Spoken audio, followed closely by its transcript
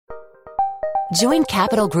Join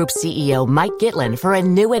Capital Group CEO Mike Gitlin for a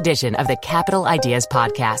new edition of the Capital Ideas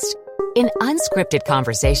Podcast. In unscripted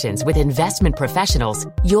conversations with investment professionals,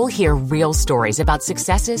 you'll hear real stories about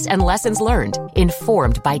successes and lessons learned,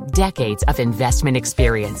 informed by decades of investment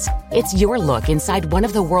experience. It's your look inside one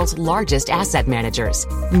of the world's largest asset managers.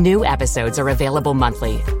 New episodes are available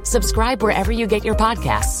monthly. Subscribe wherever you get your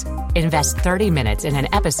podcasts. Invest 30 minutes in an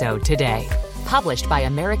episode today. Published by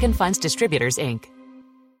American Funds Distributors, Inc.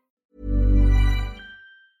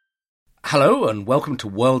 Hello and welcome to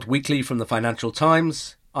World Weekly from the Financial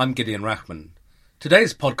Times. I'm Gideon Rachman.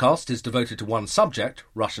 Today's podcast is devoted to one subject,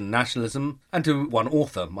 Russian nationalism, and to one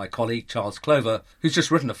author, my colleague Charles Clover, who's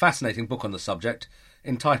just written a fascinating book on the subject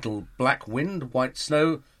entitled Black Wind, White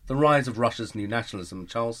Snow, The Rise of Russia's New Nationalism.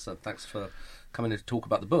 Charles, thanks for coming in to talk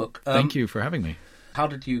about the book. Thank you for having me. How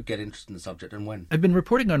did you get interested in the subject and when? I've been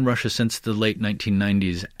reporting on Russia since the late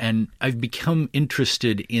 1990s, and I've become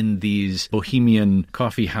interested in these bohemian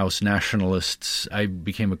coffeehouse nationalists. I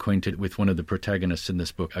became acquainted with one of the protagonists in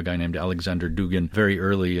this book, a guy named Alexander Dugin, very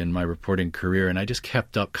early in my reporting career, and I just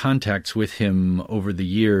kept up contacts with him over the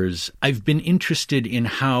years. I've been interested in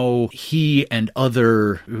how he and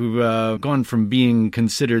other who've gone from being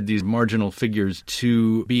considered these marginal figures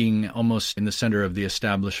to being almost in the center of the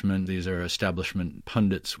establishment. These are establishment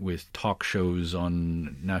pundits with talk shows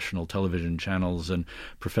on national television channels and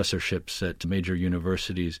professorships at major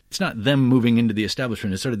universities. It's not them moving into the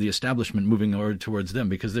establishment, it's sort of the establishment moving over towards them,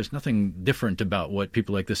 because there's nothing different about what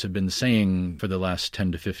people like this have been saying for the last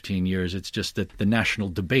 10 to 15 years. It's just that the national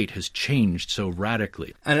debate has changed so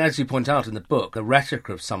radically. And as you point out in the book, the rhetoric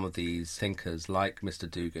of some of these thinkers, like Mr.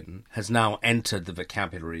 Dugin, has now entered the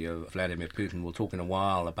vocabulary of Vladimir Putin. We'll talk in a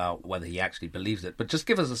while about whether he actually believes it. But just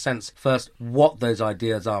give us a sense first what those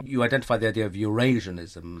ideas are. You identify the idea of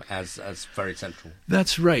Eurasianism as very central.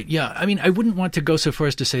 That's right, yeah. I mean, I wouldn't want to go so far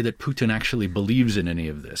as to say that Putin actually believes in any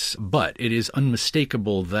of this, but it is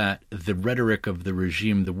unmistakable that the rhetoric of the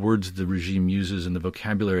regime, the words the regime uses and the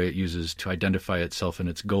vocabulary it uses to identify itself and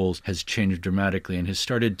its goals has changed dramatically and has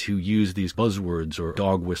started to use these buzzwords or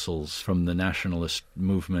dog whistles from the nationalist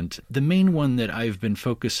movement. The main one that I've been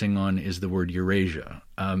focusing on is the word Eurasia.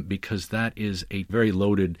 Because that is a very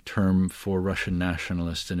loaded term for Russian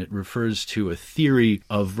nationalists, and it refers to a theory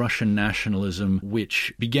of Russian nationalism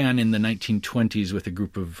which began in the 1920s with a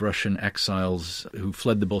group of Russian exiles who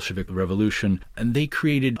fled the Bolshevik Revolution, and they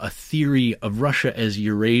created a theory of Russia as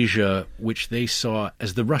Eurasia, which they saw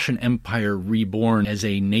as the Russian Empire reborn as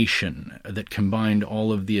a nation that combined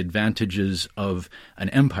all of the advantages of an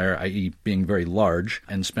empire, i.e. being very large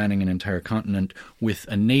and spanning an entire continent, with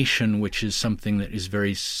a nation which is something that is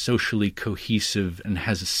very socially cohesive and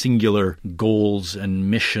has singular goals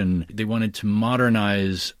and mission. They wanted to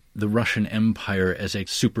modernize the Russian Empire as a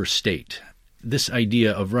super state. This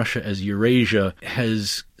idea of Russia as Eurasia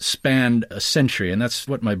has spanned a century, and that's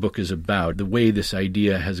what my book is about, the way this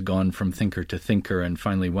idea has gone from thinker to thinker and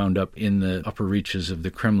finally wound up in the upper reaches of the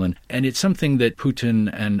Kremlin. And it's something that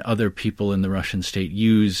Putin and other people in the Russian state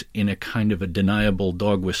use in a kind of a deniable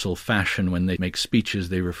dog whistle fashion. When they make speeches,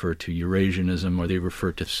 they refer to Eurasianism, or they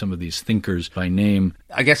refer to some of these thinkers by name.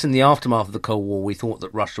 I guess in the aftermath of the Cold War, we thought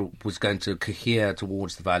that Russia was going to cohere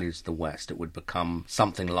towards the values of the West. It would become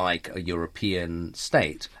something like a European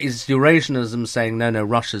state. Is Eurasianism saying, no,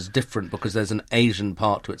 Russia's different because there's an Asian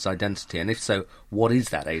part to its identity? And if so, what is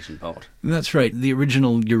that Asian part? That's right. The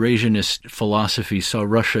original Eurasianist philosophy saw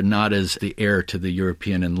Russia not as the heir to the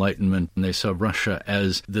European Enlightenment, and they saw Russia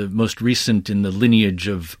as the most recent in the lineage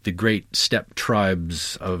of the great steppe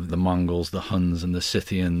tribes of the Mongols, the Huns, and the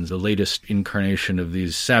Scythians, the latest incarnation of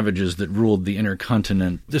these savages that ruled the inner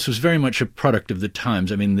continent. This was very much a product of the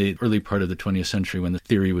times. I mean, the early part of the 20th century, when the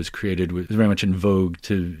theory was created, was very much in vogue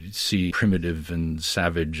to see primitive and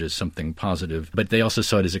savage as something positive. But they also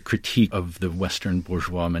saw it as a critique of the Western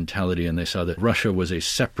bourgeois mentality, and they saw that Russia was a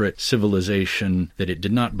separate civilization, that it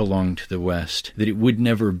did not belong to the West, that it would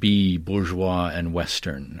never be bourgeois and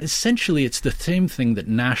Western. Essentially, it's the same thing that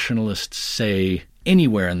nationalists say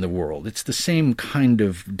anywhere in the world. It's the same kind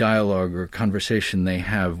of dialogue or conversation they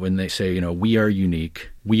have when they say, we are unique.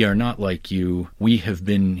 We are not like you. We have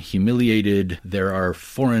been humiliated. There are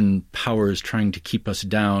foreign powers trying to keep us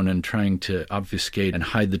down and trying to obfuscate and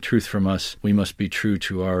hide the truth from us. We must be true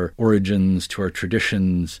to our origins, to our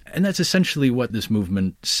traditions. And that's essentially what this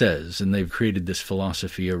movement says. And they've created this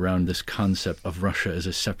philosophy around this concept of Russia as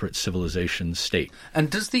a separate civilization state.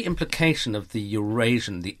 And does the implication of the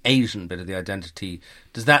Eurasian, the Asian bit of the identity,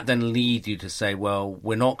 does that then lead you to say, well,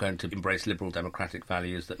 we're not going to embrace liberal democratic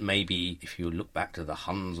values that maybe, if you look back to the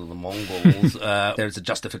Huns or the Mongols. There's a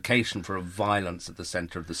justification for a violence at the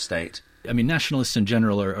centre of the state. I mean, nationalists in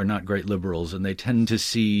general are not great liberals, and they tend to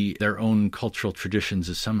see their own cultural traditions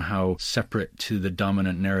as somehow separate to the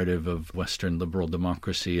dominant narrative of Western liberal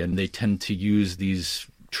democracy, and they tend to use these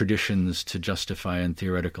traditions to justify in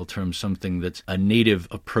theoretical terms something that's a native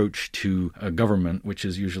approach to a government, which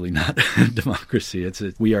is usually not democracy.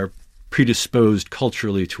 We are predisposed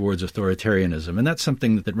culturally towards authoritarianism. And that's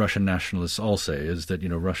something that Russian nationalists all say, is that,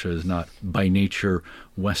 Russia is not by nature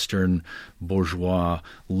Western, bourgeois,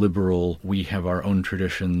 liberal. We have our own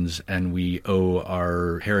traditions, and we owe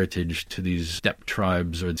our heritage to these steppe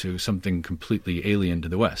tribes or to something completely alien to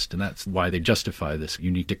the West. And that's why they justify this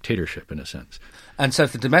unique dictatorship, in a sense. And so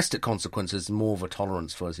if the domestic consequence is more of a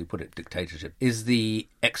tolerance for, as you put it, dictatorship, is the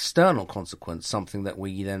external consequence something that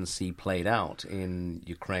we then see played out in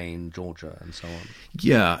Ukraine, Georgia, and so on?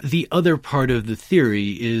 Yeah. The other part of the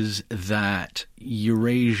theory is that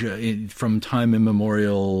Eurasia, from time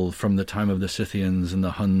immemorial, from the time of the Scythians and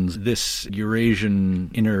the Huns, this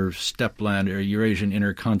Eurasian inner steppe land or Eurasian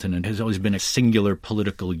inner continent has always been a singular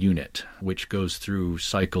political unit, which goes through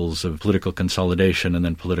cycles of political consolidation and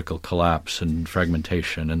then political collapse and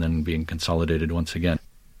fragmentation and then being consolidated once again.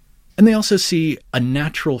 And they also see a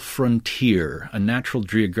natural frontier, a natural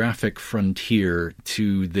geographic frontier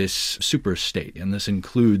to this superstate. And this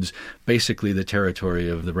includes basically the territory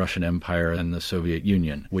of the Russian Empire and the Soviet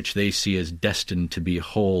Union, which they see as destined to be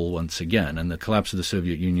whole once again. And the collapse of the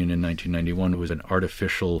Soviet Union in 1991 was an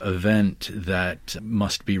artificial event that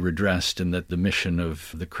must be redressed, and that the mission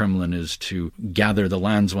of the Kremlin is to gather the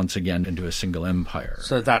lands once again into a single empire.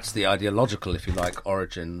 So that's the ideological, if you like,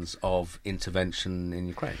 origins of intervention in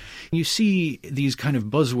Ukraine. You see these kind of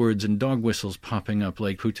buzzwords and dog whistles popping up,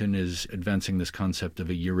 like Putin is advancing this concept of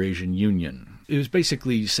a Eurasian Union. It was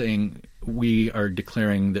basically saying we are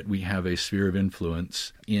declaring that we have a sphere of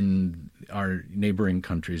influence in our neighboring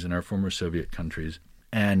countries, in our former Soviet countries,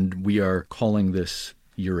 and we are calling this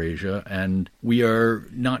Eurasia, and we are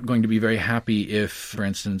not going to be very happy if, for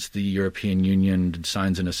instance, the European Union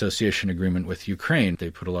signs an association agreement with Ukraine.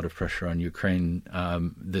 They put a lot of pressure on Ukraine.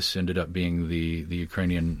 This ended up being the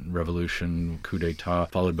Ukrainian revolution, coup d'etat,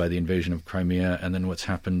 followed by the invasion of Crimea, and then what's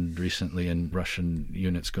happened recently in Russian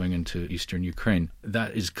units going into eastern Ukraine.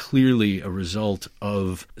 That is clearly a result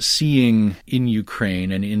of seeing in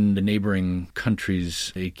Ukraine and in the neighboring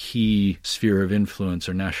countries a key sphere of influence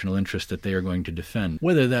or national interest that they are going to defend.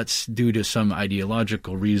 Whether that's due to some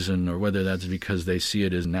ideological reason or whether that's because they see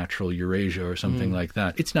it as natural Eurasia or something like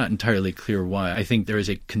that, it's not entirely clear why. I think there is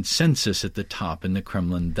a consensus at the top in the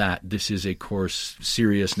Kremlin that this is a core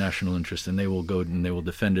serious national interest, and they will go and they will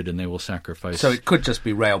defend it and they will sacrifice. So it could just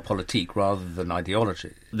be realpolitik rather than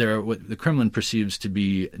ideology. There are what the Kremlin perceives to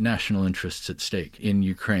be national interests at stake in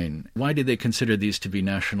Ukraine. Why did they consider these to be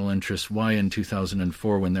national interests? Why in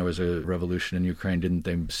 2004, when there was a revolution in Ukraine, didn't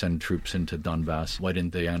they send troops into Donbass? Why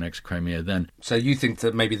didn't they annex Crimea then? So you think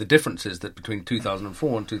that maybe the difference is that between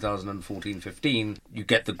 2004 and 2014-15, you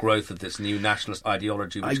get the growth of this new nationalist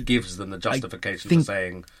ideology, which gives them the justification for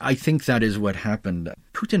saying... I think that is what happened.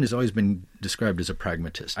 Putin has always been described as a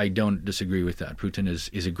pragmatist. I don't disagree with that. Putin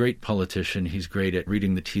is a great politician. He's great at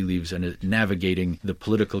reading the tea leaves and at navigating the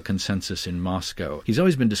political consensus in Moscow. He's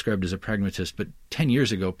always been described as a pragmatist, but 10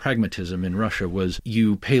 years ago, pragmatism in Russia was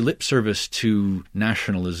you pay lip service to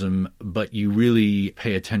nationalism, but you really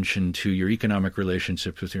pay attention to your economic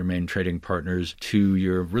relationships with your main trading partners, to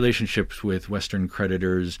your relationships with Western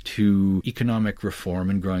creditors, to economic reform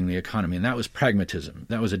and growing the economy. And that was pragmatism.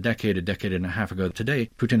 That was a decade and a half ago. Today,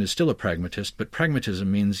 Putin is still a pragmatist, but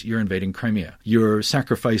pragmatism means you're invading Crimea. You're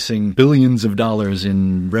sacrificing billions of dollars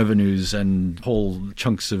in revenues and whole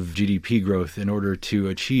chunks of GDP growth in order to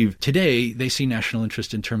achieve. Today, they see national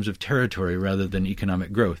interest in terms of territory rather than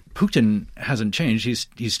economic growth. Putin hasn't changed.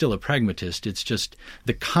 He's still a pragmatist. It's just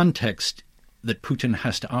the context that Putin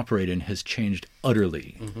has to operate in has changed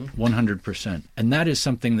utterly, 100%. And that is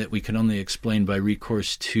something that we can only explain by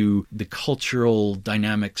recourse to the cultural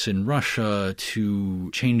dynamics in Russia,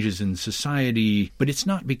 to changes in society. But it's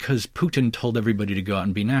not because Putin told everybody to go out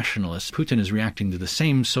and be nationalists. Putin is reacting to the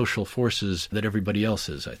same social forces that everybody else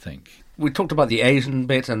is, I think. We talked about the Asian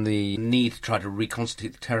bit and the need to try to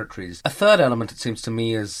reconstitute the territories. A third element, it seems to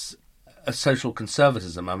me, is a social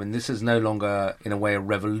conservatism. I mean, this is no longer, in a way, a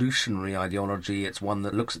revolutionary ideology. It's one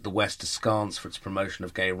that looks at the West askance for its promotion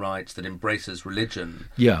of gay rights, that embraces religion.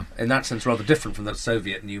 Yeah. In that sense, rather different from the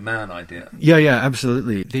Soviet new man idea. Yeah,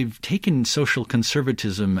 absolutely. They've taken social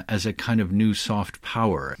conservatism as a kind of new soft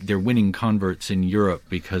power. They're winning converts in Europe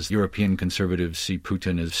because European conservatives see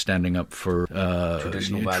Putin as standing up for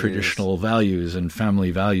traditional values and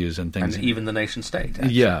family values and things. And even the nation state.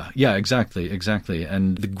 Actually. Yeah, exactly.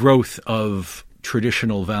 And the growth of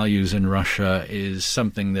traditional values in Russia is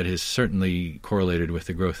something that is certainly correlated with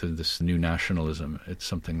the growth of this new nationalism. It's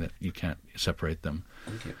something that you can't separate them.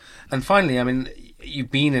 Thank you. And finally, I mean,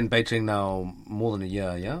 you've been in Beijing now more than a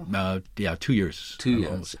year, yeah? 2 years. 2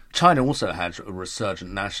 years. China also had a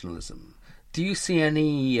resurgent nationalism. Do you see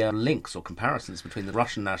any links or comparisons between the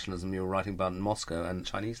Russian nationalism you were writing about in Moscow and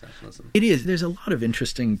Chinese nationalism? It is. There's a lot of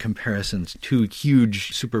interesting comparisons to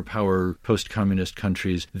huge superpower post-communist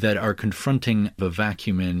countries that are confronting a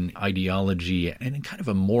vacuum in ideology and in kind of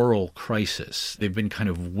a moral crisis. They've been kind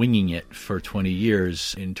of winging it for 20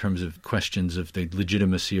 years in terms of questions of the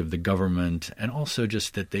legitimacy of the government, and also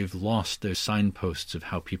just that they've lost their signposts of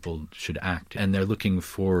how people should act, and they're looking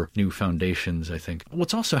for new foundations, I think.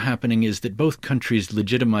 What's also happening is that both countries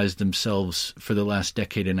legitimized themselves for the last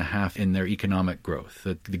decade and a half in their economic growth.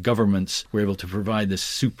 That the governments were able to provide this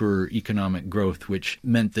super economic growth, which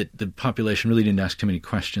meant that the population really didn't ask too many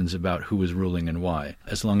questions about who was ruling and why.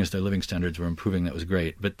 As long as their living standards were improving, that was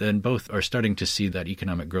great. But then both are starting to see that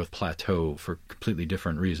economic growth plateau for completely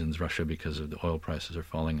different reasons. Russia because of the oil prices are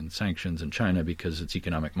falling and sanctions, and China because its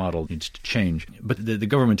economic model needs to change. But the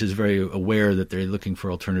government is very aware that they're looking for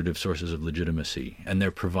alternative sources of legitimacy, and they're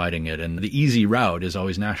providing it. And the easy route is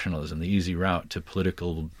always nationalism. The easy route to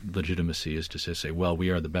political legitimacy is to say, well, we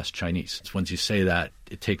are the best Chinese. Once you say that,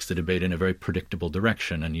 it takes the debate in a very predictable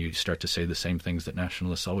direction, and you start to say the same things that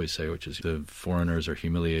nationalists always say, which is the foreigners are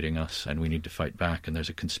humiliating us and we need to fight back, and there's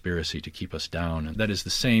a conspiracy to keep us down. And that is the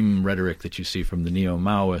same rhetoric that you see from the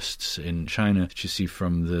neo-Maoists in China, that you see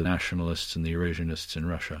from the nationalists and the Eurasianists in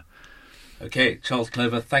Russia. Okay, Charles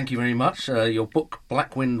Clover, thank you very much. Your book,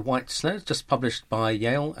 Black Wind, White Snow, just published by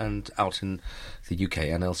Yale and out in the UK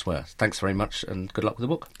and elsewhere. Thanks very much and good luck with the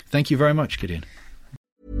book. Thank you very much, Gideon.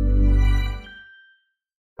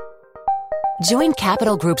 Join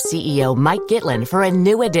Capital Group CEO Mike Gitlin for a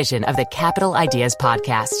new edition of the Capital Ideas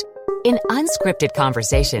Podcast. In unscripted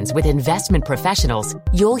conversations with investment professionals,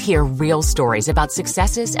 you'll hear real stories about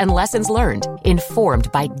successes and lessons learned,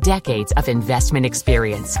 informed by decades of investment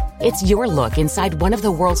experience. It's your look inside one of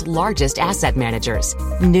the world's largest asset managers.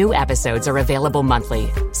 New episodes are available monthly.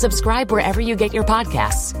 Subscribe wherever you get your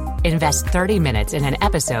podcasts. Invest 30 minutes in an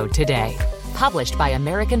episode today. Published by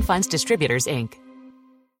American Funds Distributors, Inc.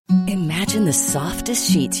 Imagine the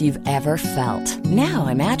softest sheets you've ever felt. Now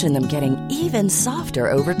imagine them getting even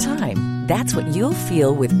softer over time. That's what you'll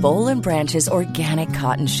feel with Boll & Branch's organic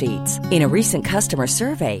cotton sheets. In a recent customer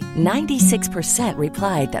survey, 96%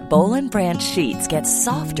 replied that Boll & Branch sheets get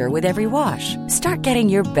softer with every wash. Start getting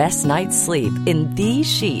your best night's sleep in these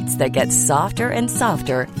sheets that get softer and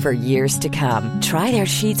softer for years to come. Try their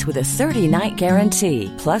sheets with a 30-night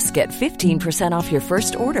guarantee. Plus, get 15% off your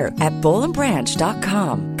first order at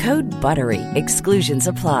bollandbranch.com. Code BUTTERY. Exclusions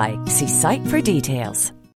apply. See site for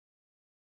details.